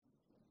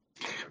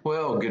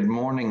Well, good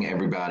morning,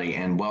 everybody,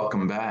 and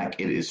welcome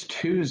back. It is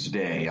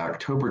Tuesday,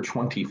 October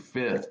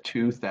 25th,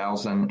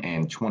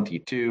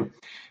 2022,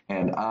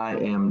 and I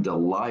am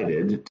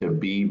delighted to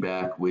be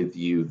back with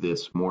you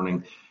this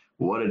morning.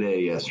 What a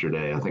day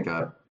yesterday. I think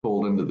I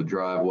pulled into the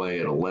driveway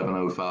at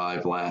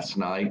 11:05 last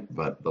night,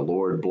 but the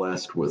Lord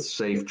blessed with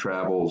safe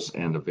travels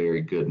and a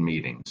very good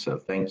meeting. So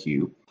thank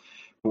you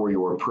for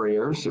your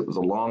prayers. It was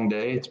a long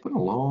day. It's been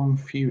a long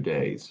few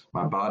days.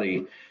 My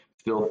body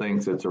still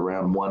thinks it's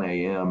around 1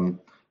 a.m.,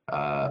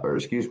 or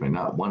excuse me,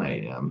 not 1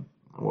 a.m.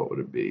 What would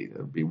it be? It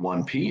would be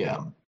 1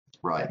 p.m.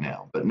 right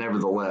now. But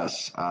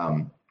nevertheless,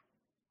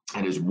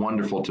 it is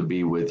wonderful to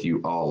be with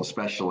you all,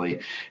 especially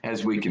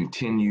as we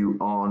continue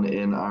on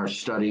in our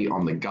study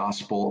on the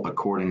gospel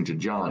according to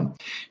John.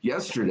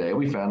 Yesterday,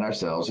 we found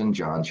ourselves in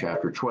John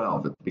chapter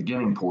 12, at the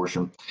beginning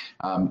portion,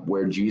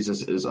 where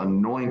Jesus is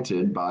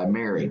anointed by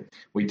Mary.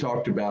 We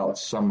talked about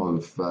some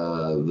of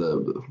how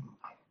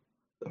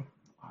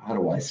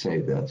do I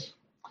say this?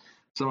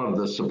 Some of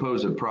the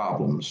supposed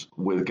problems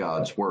with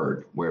God's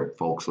word, where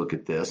folks look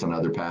at this and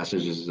other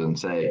passages and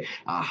say,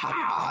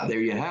 aha, there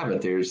you have it.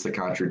 There's the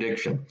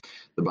contradiction.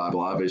 The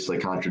Bible obviously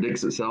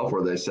contradicts itself,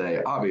 or they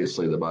say,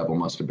 obviously, the Bible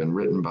must have been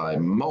written by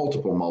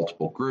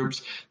multiple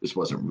groups. This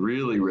wasn't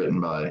really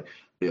written by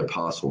the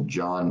Apostle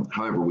John.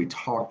 However, we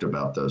talked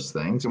about those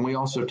things, and we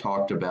also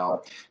talked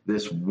about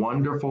this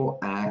wonderful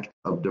act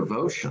of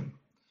devotion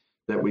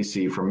that we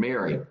see from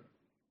Mary,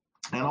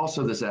 and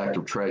also this act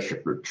of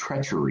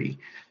treachery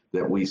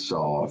that we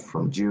saw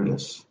from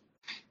Judas.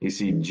 You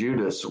see,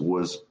 Judas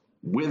was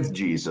with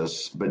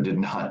Jesus, but did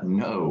not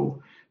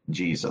know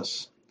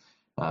Jesus.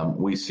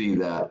 We see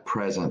that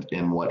present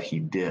in what he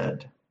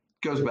did. It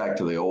goes back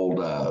to the old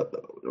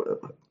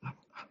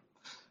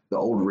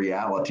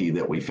reality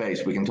that we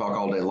face. We can talk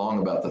all day long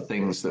about the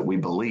things that we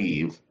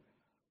believe,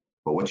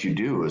 but what you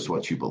do is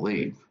what you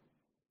believe.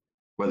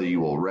 Whether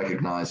you will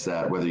recognize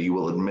that, whether you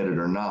will admit it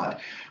or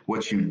not,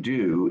 what you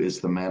do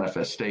is the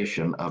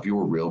manifestation of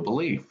your real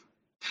belief.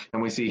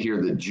 And we see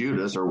here that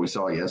Judas, or we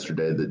saw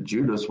yesterday that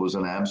Judas was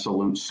an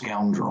absolute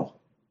scoundrel.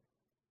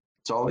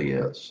 That's all he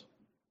is.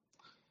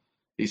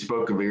 He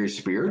spoke of very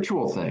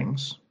spiritual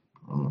things.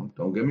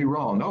 Don't get me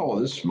wrong. Oh,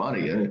 this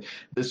money,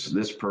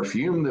 this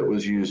perfume that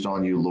was used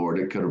on you, Lord,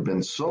 it could have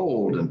been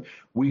sold, and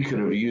we could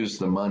have used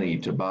the money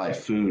to buy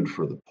food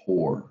for the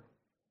poor.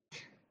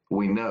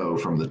 We know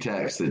from the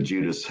text that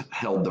Judas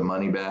held the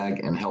money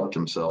bag and helped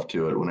himself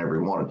to it whenever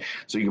he wanted.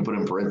 So you can put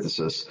in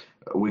parenthesis,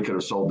 we could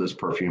have sold this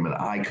perfume and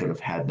I could have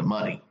had the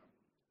money,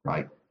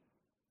 right?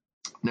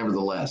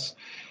 Nevertheless,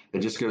 it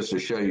just goes to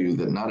show you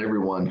that not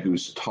everyone who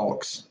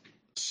talks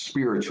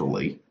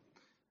spiritually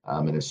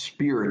and is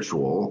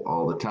spiritual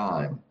all the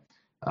time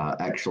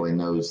actually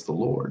knows the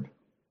Lord.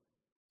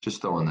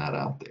 Just throwing that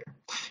out there.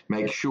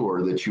 Make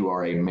sure that you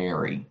are a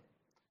Mary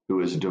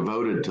who is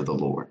devoted to the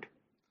Lord,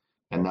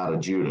 and not a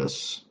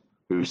Judas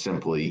who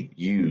simply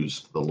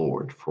used the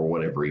Lord for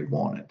whatever he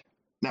wanted.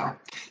 Now,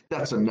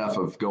 that's enough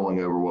of going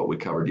over what we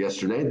covered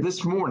yesterday.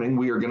 This morning,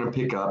 we are going to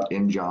pick up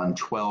in John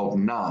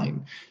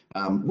 12:9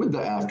 with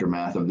the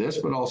aftermath of this,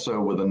 but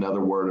also with another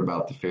word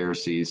about the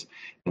Pharisees,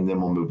 and then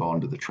we'll move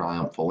on to the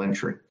triumphal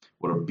entry.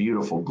 What a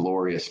beautiful,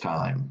 glorious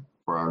time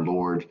for our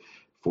Lord,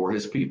 for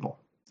his people.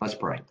 Let's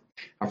pray.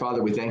 Our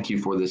Father, we thank you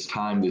for this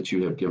time that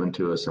you have given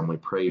to us, and we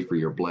pray for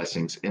your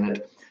blessings in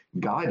it.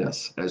 Guide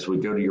us as we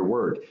go to your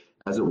word.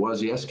 As it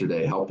was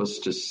yesterday, help us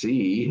to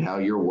see how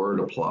your word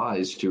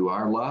applies to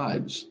our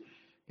lives.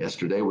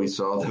 Yesterday, we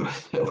saw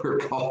that we're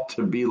called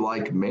to be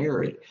like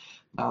Mary,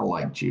 not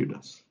like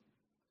Judas.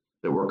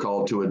 That we're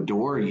called to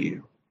adore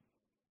you.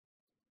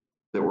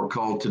 That we're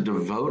called to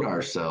devote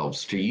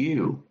ourselves to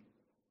you.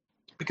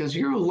 Because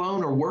you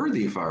alone are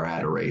worthy of our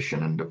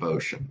adoration and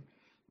devotion.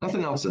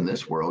 Nothing else in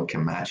this world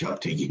can match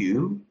up to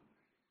you.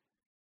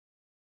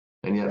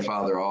 And yet,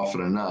 Father,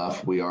 often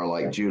enough, we are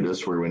like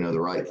Judas, where we know the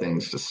right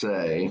things to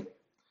say,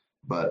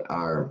 but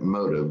our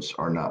motives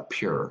are not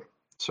pure.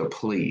 So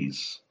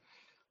please,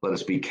 let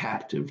us be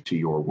captive to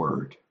your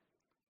word.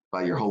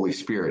 By your Holy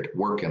Spirit,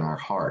 work in our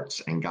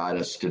hearts and guide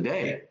us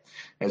today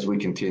as we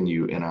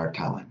continue in our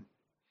time.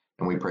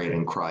 And we pray it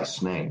in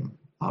Christ's name.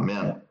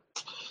 Amen.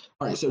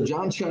 All right, so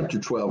John chapter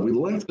 12, we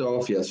left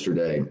off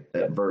yesterday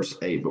at verse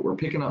 8, but we're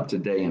picking up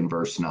today in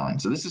verse 9.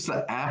 So this is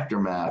the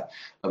aftermath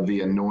of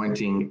the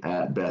anointing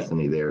at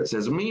Bethany there. It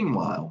says,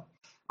 meanwhile,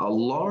 a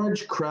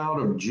large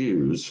crowd of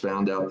Jews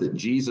found out that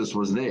Jesus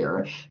was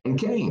there and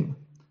came,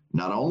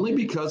 not only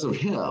because of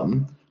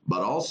him,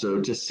 but also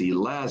to see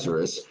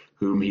Lazarus,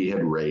 whom he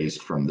had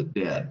raised from the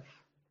dead.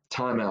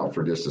 Time out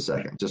for just a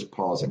second, just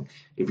pausing.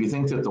 If you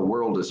think that the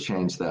world has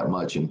changed that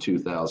much in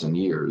 2,000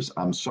 years,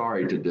 I'm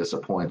sorry to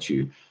disappoint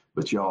you.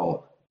 But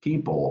y'all,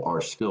 people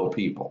are still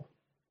people.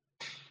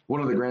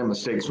 One of the grand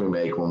mistakes we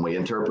make when we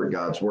interpret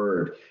God's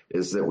word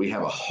is that we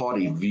have a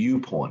haughty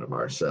viewpoint of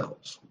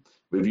ourselves.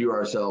 We view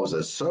ourselves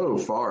as so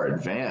far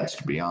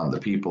advanced beyond the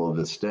people of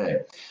this day.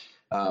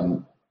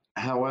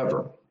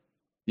 However,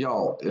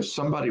 y'all, if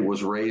somebody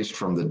was raised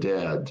from the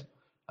dead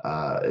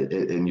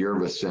in your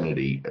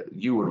vicinity,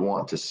 you would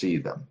want to see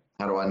them.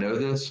 How do I know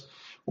this?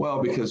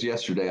 Well, because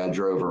yesterday I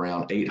drove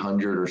around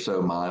 800 or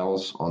so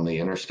miles on the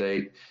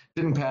interstate.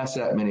 Didn't pass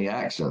that many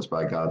accidents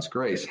by God's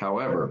grace.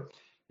 However,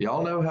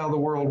 y'all know how the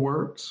world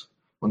works.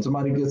 When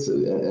somebody gets,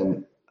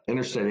 and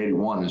Interstate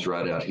 81 is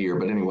right out here,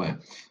 but anyway,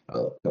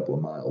 a couple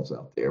of miles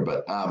out there.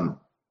 But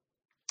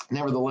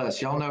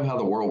nevertheless, y'all know how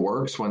the world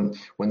works.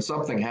 When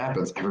something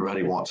happens,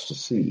 everybody wants to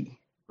see,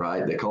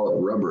 right? They call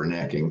it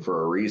rubbernecking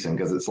for a reason,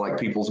 because it's like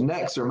people's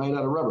necks are made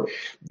out of rubber.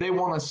 They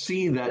want to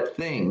see that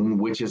thing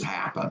which has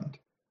happened.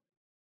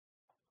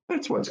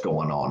 That's what's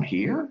going on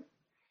here.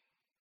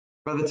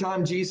 By the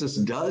time Jesus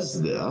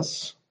does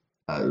this,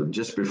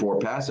 just before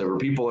Passover,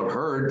 people have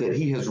heard that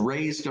he has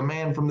raised a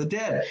man from the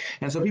dead.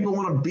 And so people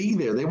want to be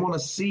there. They want to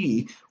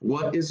see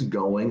what is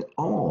going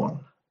on.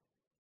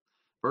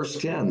 Verse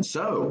 10,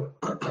 so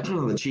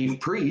the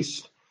chief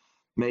priest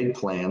made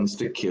plans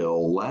to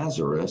kill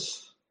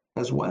Lazarus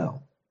as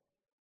well.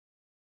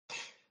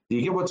 Do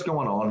you get what's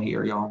going on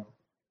here, y'all?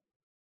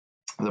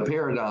 A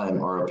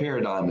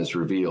paradigm is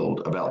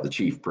revealed about the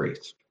chief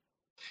priest,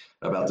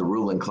 about the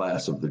ruling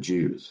class of the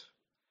Jews.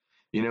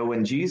 You know,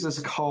 when Jesus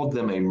called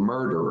them a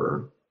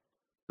murderer,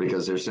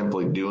 because they're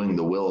simply doing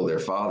the will of their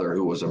father,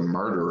 who was a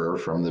murderer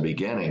from the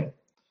beginning,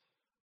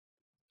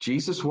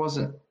 Jesus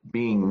wasn't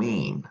being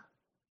mean.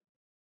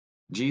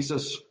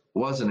 Jesus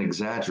wasn't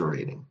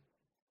exaggerating.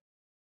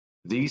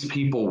 These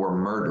people were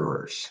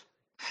murderers,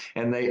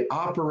 and they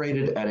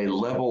operated at a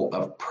level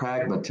of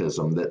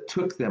pragmatism that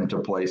took them to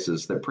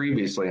places that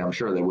previously I'm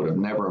sure they would have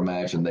never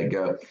imagined they'd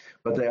go,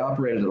 but they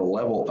operated at a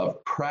level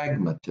of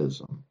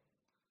pragmatism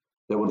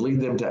that would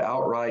lead them to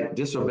outright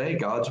disobey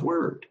God's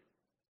word.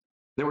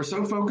 They were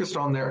so focused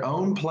on their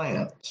own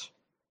plans,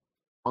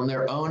 on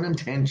their own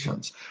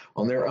intentions,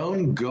 on their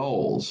own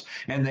goals,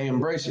 and they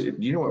embraced it.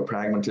 You know what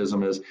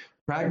pragmatism is?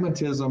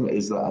 Pragmatism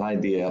is the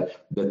idea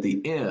that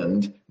the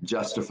end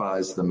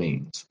justifies the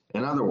means.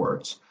 In other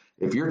words,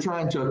 if you're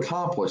trying to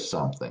accomplish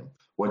something,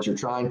 what you're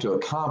trying to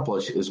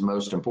accomplish is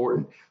most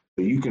important.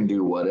 So you can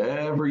do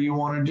whatever you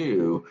want to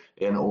do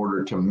in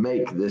order to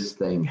make this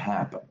thing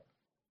happen,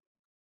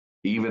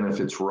 even if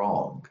it's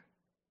wrong,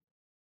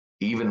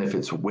 even if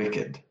it's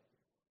wicked.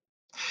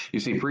 You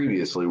see,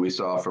 previously we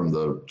saw from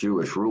the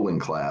Jewish ruling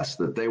class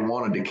that they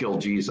wanted to kill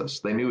Jesus.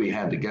 They knew he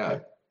had to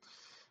go.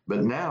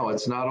 But now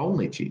it's not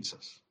only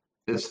Jesus,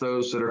 it's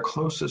those that are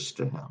closest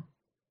to him.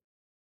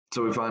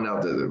 So we find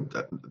out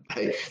that,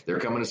 hey, they're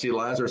coming to see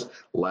Lazarus.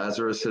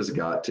 Lazarus has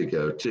got to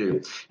go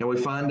too. And we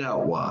find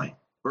out why.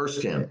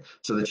 Verse 10,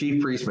 so the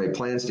chief priest made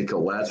plans to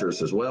kill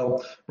Lazarus as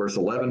well. Verse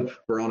 11,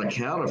 for on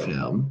account of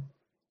him,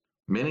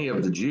 many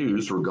of the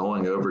Jews were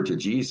going over to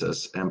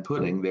Jesus and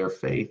putting their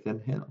faith in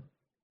him.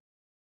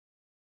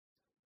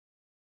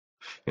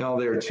 You know,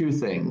 there are two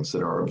things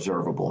that are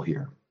observable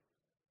here.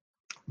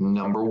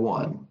 Number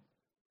one,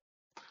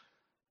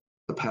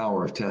 the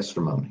power of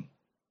testimony.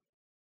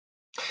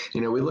 You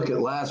know, we look at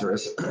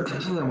Lazarus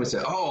and we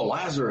say, oh,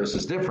 Lazarus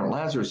is different.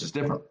 Lazarus is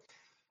different.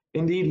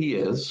 Indeed, he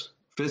is.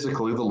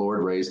 Physically, the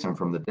Lord raised him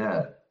from the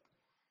dead.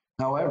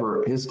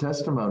 However, his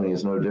testimony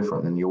is no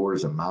different than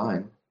yours and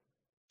mine.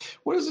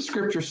 What does the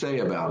scripture say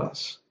about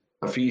us?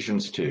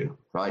 Ephesians 2,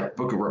 right?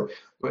 Book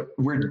of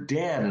we're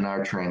dead in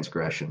our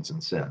transgressions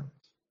and sins.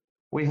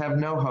 We have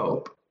no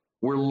hope.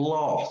 We're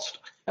lost,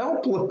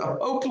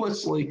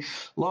 hopelessly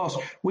lost.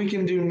 We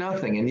can do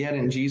nothing, and yet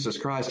in Jesus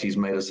Christ, he's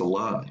made us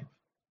alive.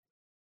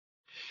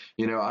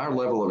 You know, our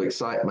level of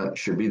excitement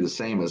should be the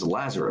same as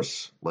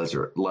Lazarus'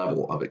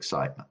 level of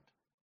excitement.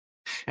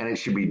 And it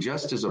should be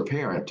just as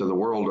apparent to the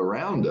world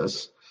around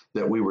us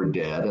that we were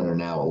dead and are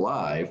now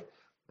alive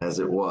as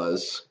it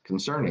was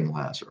concerning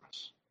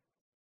Lazarus.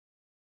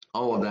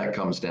 All of that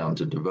comes down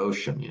to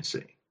devotion, you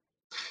see.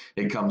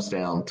 It comes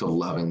down to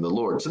loving the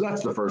Lord. So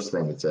that's the first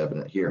thing that's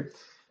evident here.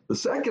 The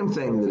second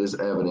thing that is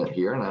evident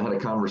here, and I had a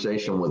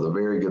conversation with a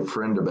very good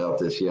friend about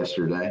this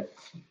yesterday,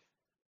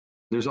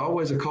 there's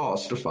always a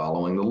cost to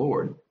following the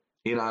Lord.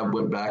 He and I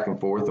went back and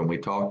forth and we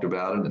talked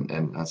about it,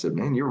 and I said,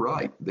 man, you're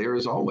right. There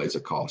is always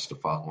a cost to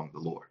following the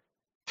Lord.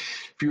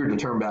 If you were to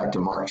turn back to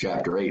Mark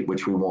chapter 8,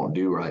 which we won't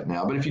do right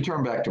now, but if you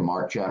turn back to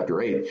Mark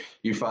chapter 8,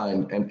 you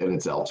find, and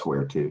it's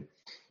elsewhere too,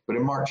 but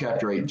in Mark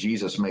chapter 8,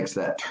 Jesus makes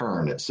that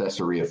turn at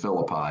Caesarea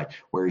Philippi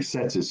where he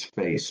sets his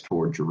face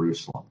toward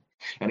Jerusalem.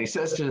 And he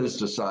says to his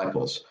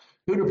disciples,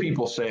 who do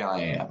people say I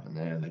am? And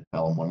then they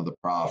tell him one of the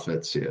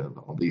prophets,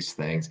 all these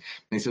things. And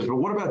he says, but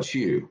what about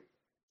you?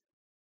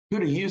 Who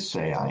do you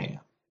say I am?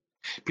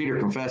 Peter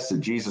confessed that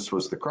Jesus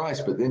was the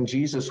Christ, but then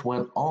Jesus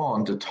went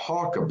on to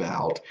talk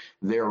about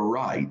their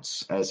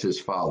rights as his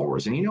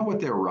followers. And you know what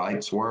their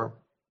rights were?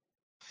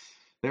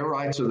 Their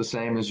rights are the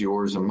same as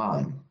yours and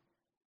mine.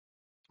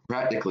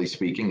 Practically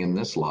speaking, in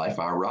this life,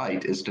 our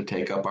right is to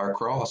take up our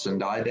cross and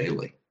die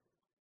daily.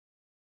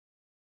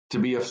 To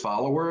be a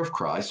follower of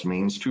Christ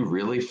means to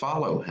really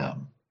follow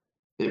him.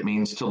 It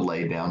means to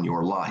lay down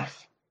your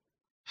life.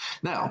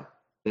 Now,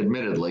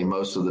 admittedly,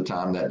 most of the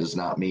time that does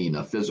not mean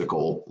a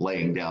physical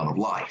laying down of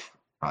life,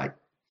 right?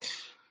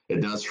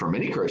 It does for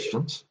many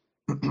Christians,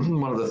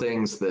 One of the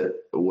things that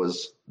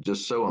was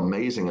just so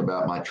amazing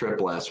about my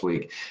trip last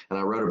week, and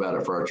I wrote about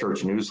it for our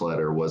church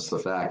newsletter, was the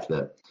fact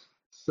that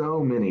so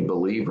many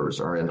believers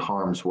are in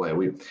harm's way.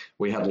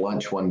 We had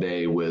lunch one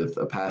day with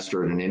a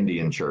pastor at an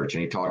Indian church,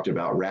 and he talked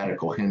about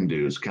radical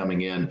Hindus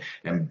coming in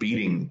and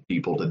beating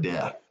people to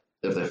death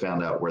if they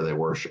found out where they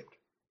worshiped.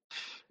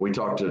 We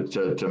talked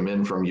to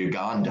men from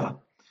Uganda.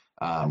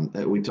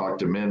 We talked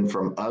to men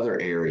from other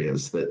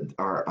areas that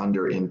are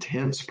under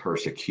intense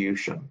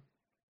persecution.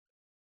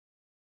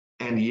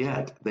 And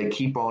yet they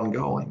keep on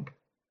going.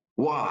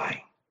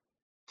 Why?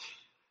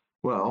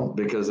 Well,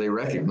 because they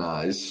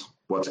recognize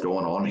what's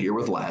going on here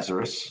with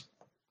Lazarus,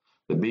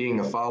 that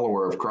being a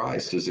follower of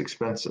Christ is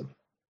expensive.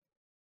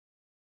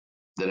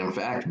 That in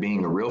fact,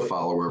 being a real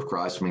follower of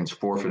Christ means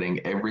forfeiting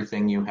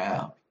everything you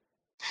have.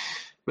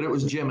 But it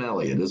was Jim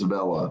Elliot.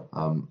 Isabella,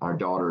 our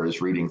daughter,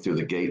 is reading through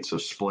The Gates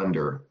of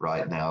Splendor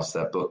right now. It's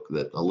that book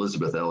that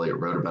Elizabeth Elliot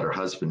wrote about her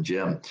husband,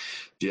 Jim.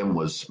 Jim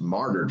was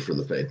martyred for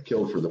the faith,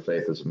 killed for the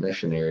faith as a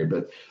missionary,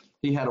 but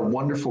he had a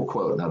wonderful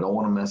quote, and I don't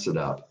want to mess it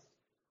up.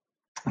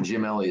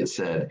 Jim Elliot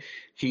said,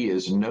 "He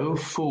is no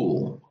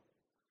fool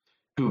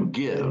who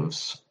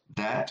gives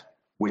that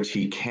which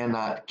he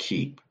cannot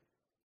keep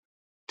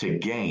to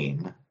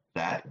gain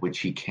that which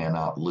he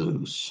cannot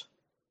lose."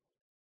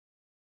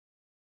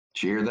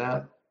 Did you hear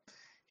that?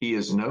 He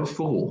is no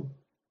fool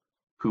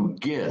who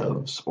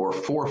gives or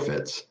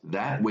forfeits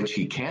that which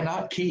he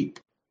cannot keep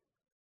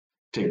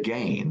to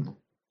gain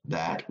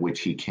that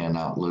which he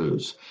cannot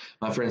lose.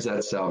 My friends,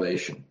 that's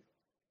salvation.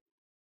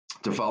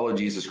 To follow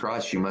Jesus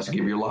Christ, you must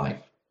give your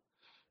life.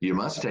 You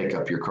must take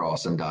up your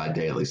cross and die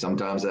daily.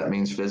 Sometimes that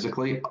means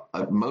physically.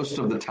 Most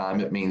of the time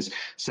it means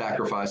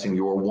sacrificing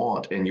your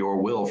want and your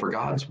will for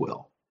God's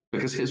will,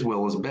 because his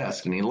will is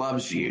best and he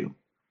loves you.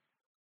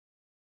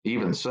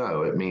 Even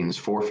so, it means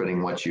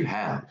forfeiting what you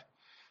have.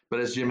 But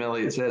as Jim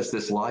Elliot says,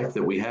 this life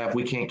that we have,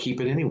 we can't keep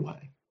it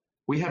anyway.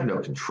 We have no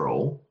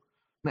control.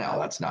 Now,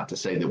 that's not to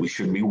say that we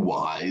shouldn't be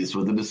wise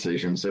with the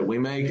decisions that we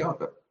make. I'm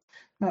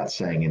not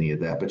saying any of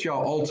that. But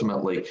y'all,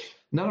 ultimately,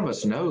 none of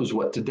us knows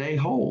what today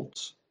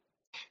holds.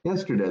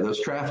 Yesterday,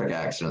 those traffic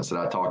accidents that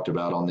I talked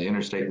about on the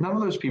interstate, none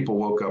of those people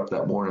woke up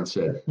that morning and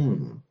said,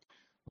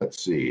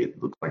 let's see,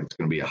 it looks like it's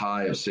going to be a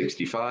high of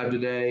 65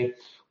 today.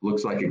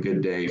 Looks like a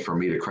good day for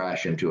me to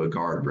crash into a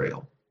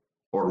guardrail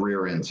or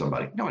rear end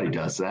somebody. Nobody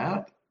does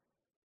that.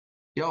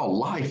 Y'all,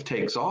 life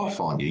takes off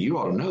on you. You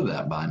ought to know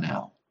that by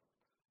now.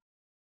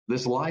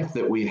 This life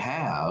that we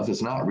have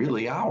is not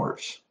really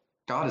ours.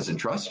 God has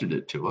entrusted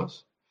it to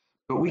us,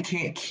 but we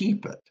can't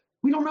keep it.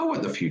 We don't know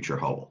what the future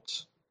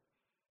holds.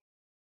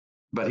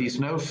 But he's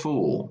no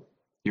fool.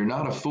 You're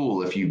not a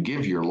fool if you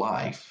give your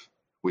life,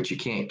 which you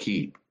can't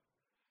keep,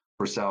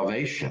 for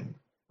salvation,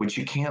 which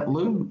you can't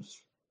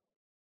lose.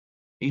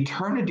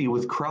 Eternity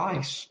with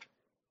Christ.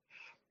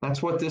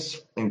 That's what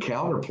this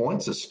encounter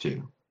points us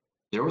to.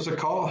 There was a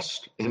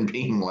cost in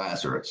being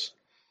Lazarus,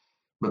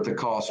 but the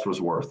cost was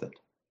worth it.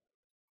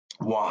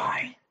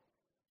 Why?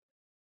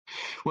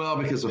 Well,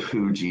 because of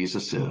who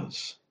Jesus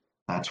is.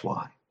 That's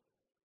why.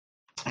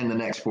 And the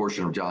next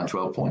portion of John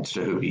 12 points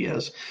to who he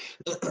is.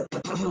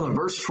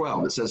 Verse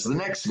 12, it says, "The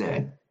next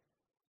day,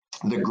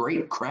 the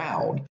great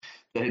crowd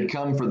that had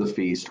come for the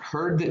feast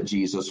heard that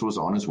Jesus was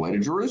on his way to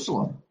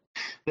Jerusalem.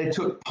 They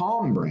took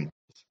palm branches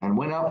and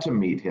went out to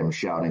meet him,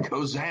 shouting,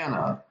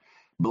 'Hosanna!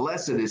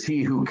 Blessed is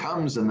he who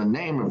comes in the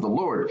name of the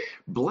Lord.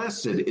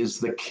 Blessed is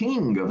the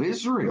King of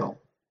Israel.'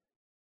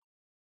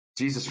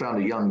 Jesus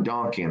found a young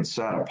donkey and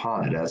sat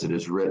upon it, as it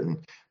is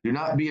written, 'Do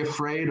not be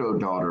afraid, O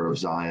daughter of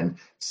Zion.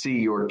 See,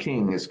 your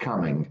king is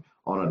coming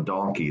on a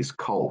donkey's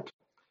colt.'"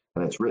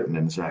 And it's written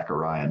in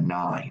Zechariah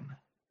 9.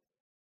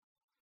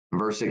 In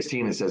verse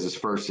 16, it says,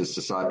 at first his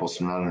disciples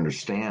did not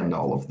understand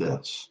all of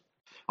this.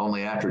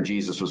 Only after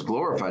Jesus was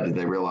glorified did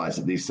they realize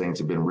that these things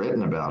had been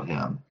written about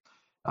him,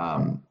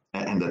 and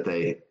that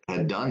they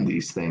had done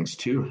these things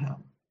to him.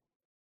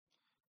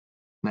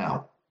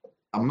 Now,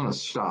 I'm going to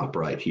stop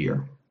right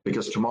here,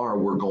 because tomorrow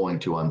we're going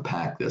to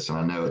unpack this, and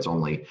I know it's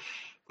only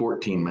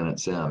 14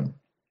 minutes in.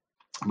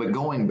 But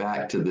going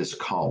back to this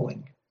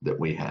calling that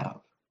we have,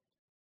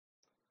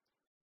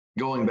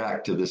 going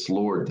back to this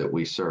Lord that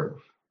we serve,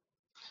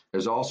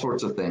 there's all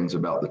sorts of things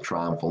about the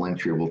triumphal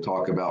entry. We'll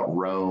talk about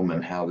Rome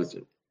and how this.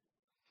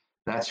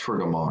 That's for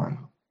tomorrow.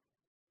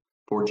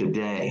 For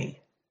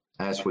today,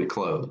 as we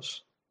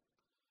close,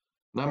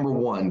 number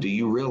one, do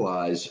you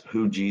realize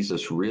who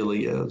Jesus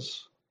really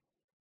is?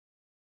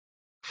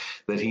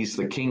 That he's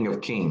the King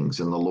of Kings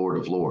and the Lord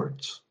of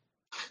Lords.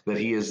 That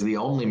he is the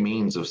only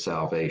means of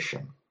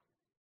salvation.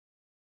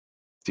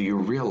 Do you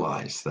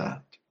realize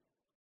that?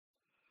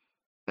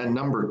 And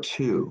number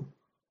two,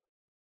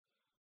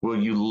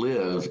 will you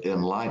live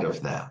in light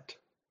of that,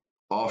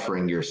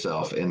 offering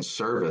yourself in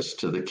service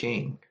to the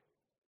King?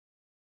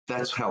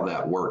 That's how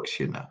that works,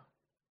 you know.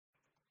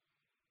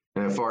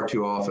 And far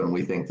too often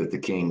we think that the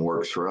King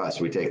works for us.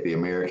 We take the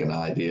American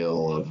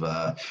ideal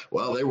of,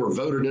 well, they were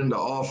voted into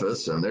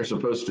office and they're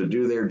supposed to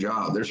do their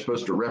job. They're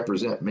supposed to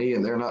represent me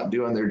and they're not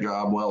doing their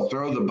job well.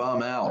 Throw the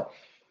bum out.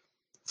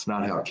 It's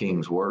not how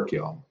kings work,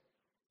 y'all.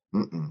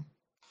 Mm-mm.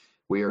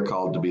 We are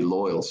called to be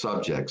loyal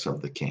subjects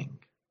of the King.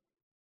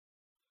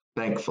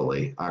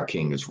 Thankfully, our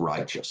King is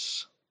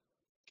righteous.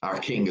 Our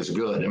King is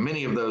good. And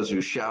many of those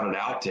who shouted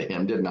out to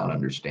him did not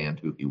understand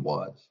who he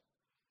was.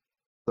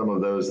 Some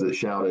of those that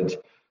shouted,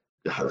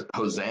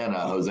 Hosanna,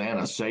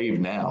 Hosanna, save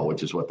now,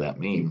 which is what that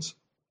means.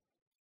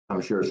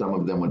 I'm sure some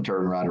of them would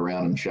turn right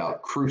around and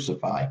shout,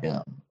 crucify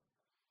him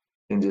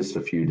in just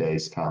a few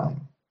days'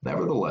 time.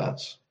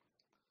 Nevertheless,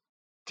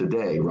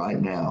 today, right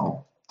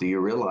now, do you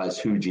realize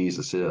who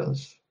Jesus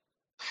is?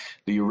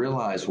 Do you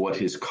realize what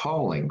his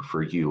calling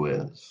for you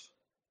is?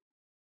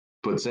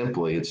 Put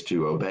simply, it's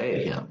to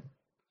obey him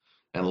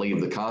and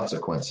leave the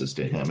consequences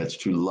to him. It's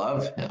to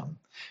love him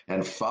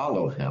and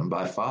follow him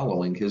by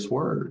following his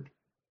word.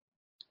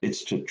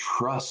 It's to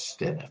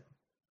trust in him,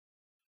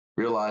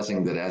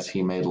 realizing that as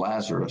he made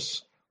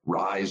Lazarus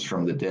rise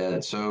from the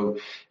dead, so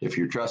if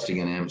you're trusting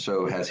in him,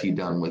 so has he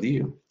done with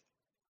you.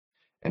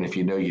 And if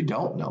you know you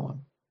don't know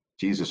him,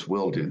 Jesus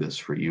will do this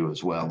for you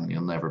as well, and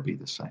you'll never be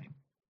the same.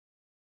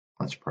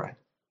 Let's pray.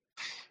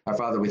 Our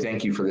Father, we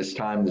thank you for this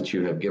time that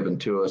you have given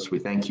to us. We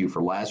thank you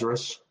for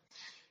Lazarus.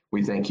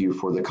 We thank you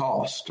for the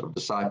cost of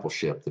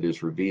discipleship that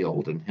is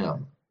revealed in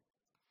him.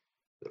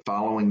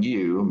 Following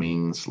you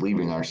means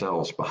leaving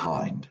ourselves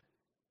behind.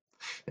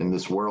 In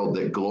this world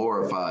that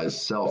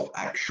glorifies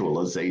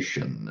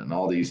self-actualization and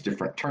all these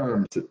different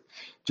terms that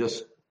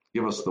just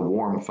give us the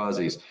warm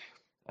fuzzies,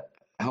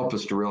 help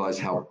us to realize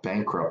how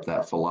bankrupt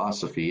that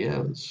philosophy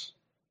is,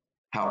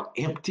 how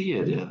empty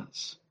it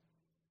is.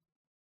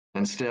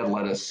 Instead,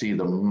 let us see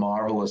the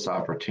marvelous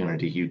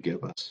opportunity you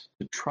give us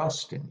to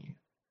trust in you,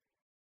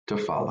 to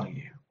follow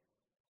you.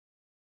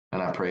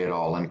 And I pray it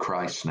all in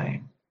Christ's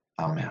name.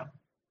 Amen.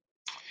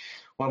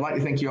 Well, I'd like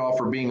to thank you all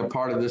for being a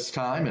part of this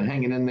time and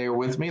hanging in there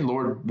with me.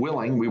 Lord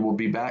willing, we will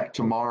be back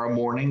tomorrow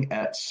morning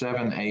at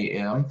 7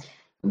 a.m.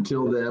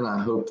 Until then,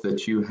 I hope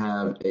that you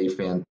have a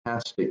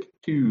fantastic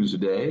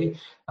Tuesday.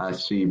 I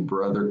see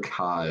Brother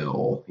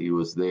Kyle. He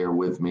was there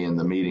with me in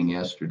the meeting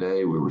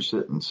yesterday. We were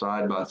sitting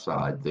side by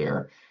side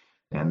there.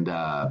 And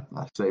I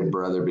say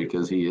brother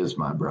because he is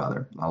my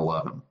brother. I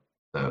love him.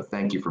 So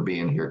thank you for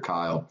being here,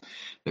 Kyle.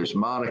 There's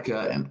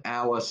Monica and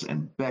Alice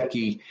and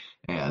Becky,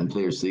 and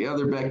there's the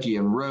other Becky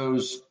and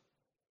Rose.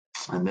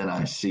 And then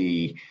I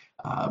see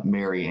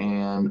Mary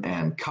Ann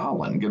and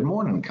Colin. Good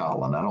morning,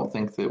 Colin. I don't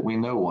think that we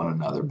know one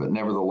another, but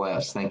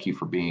nevertheless, thank you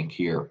for being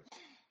here.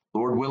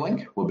 Lord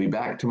willing, we'll be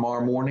back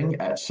tomorrow morning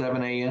at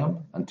 7 a.m.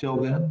 Until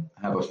then,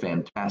 have a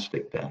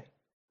fantastic day.